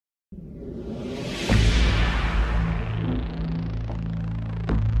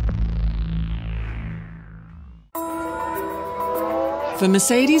For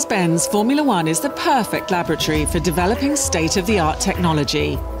Mercedes-Benz, Formula One is the perfect laboratory for developing state-of-the-art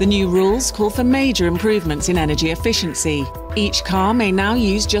technology. The new rules call for major improvements in energy efficiency. Each car may now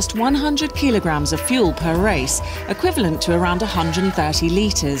use just 100 kilograms of fuel per race, equivalent to around 130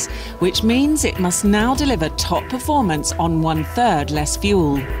 litres, which means it must now deliver top performance on 1/3 less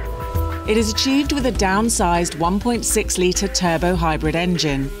fuel. It is achieved with a downsized 1.6-litre turbo hybrid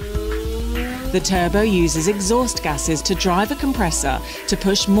engine. The turbo uses exhaust gases to drive a compressor to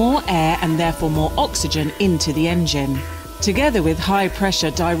push more air and therefore more oxygen into the engine. Together with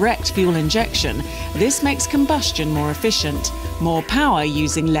high-pressure direct fuel injection, this makes combustion more efficient, more power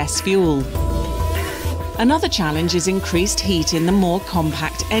using less fuel. Another challenge is increased heat in the more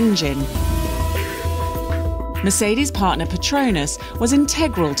compact engine. Mercedes partner Petronas was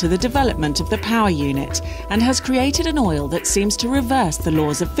integral to the development of the power unit and has created an oil that seems to reverse the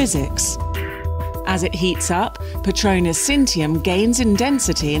laws of physics. As it heats up, Petronas Syntium gains in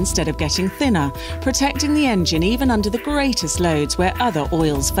density instead of getting thinner, protecting the engine even under the greatest loads where other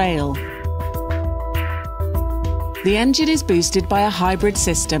oils fail. The engine is boosted by a hybrid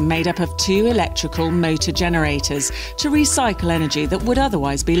system made up of 2 electrical motor generators to recycle energy that would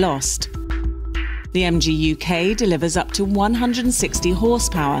otherwise be lost. The MG UK delivers up to 160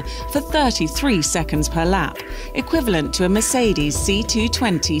 horsepower for 33 seconds per lap, equivalent to a Mercedes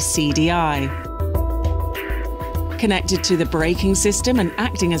C220 CDI. Connected to the braking system and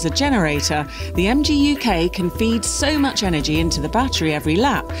acting as a generator, the MG UK can feed so much energy into the battery every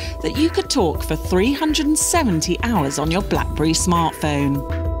lap that you could talk for 370 hours on your BlackBerry smartphone.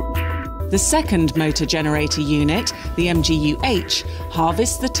 The second motor generator unit, the MG UH,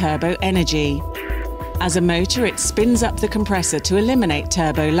 harvests the turbo energy. As a motor, it spins up the compressor to eliminate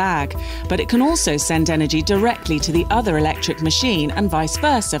turbo lag, but it can also send energy directly to the other electric machine and vice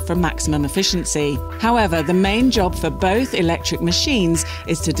versa for maximum efficiency. However, the main job for both electric machines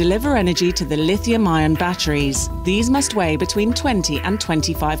is to deliver energy to the lithium-ion batteries. These must weigh between 20 and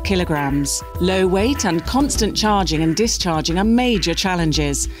 25 kilograms. Low weight and constant charging and discharging are major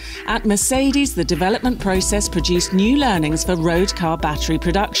challenges. At Mercedes, the development process produced new learnings for road car battery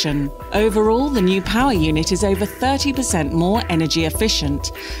production. Overall, the new power unit is over 30% more energy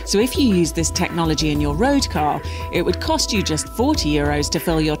efficient. So if you use this technology in your road car, it would cost you just €40 to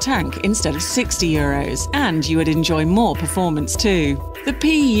fill your tank instead of €60, and you would enjoy more performance too. The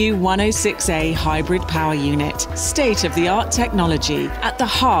PU106A hybrid power unit, state-of-the-art technology at the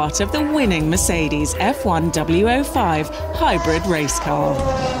heart of the winning Mercedes F1 W05 hybrid race car.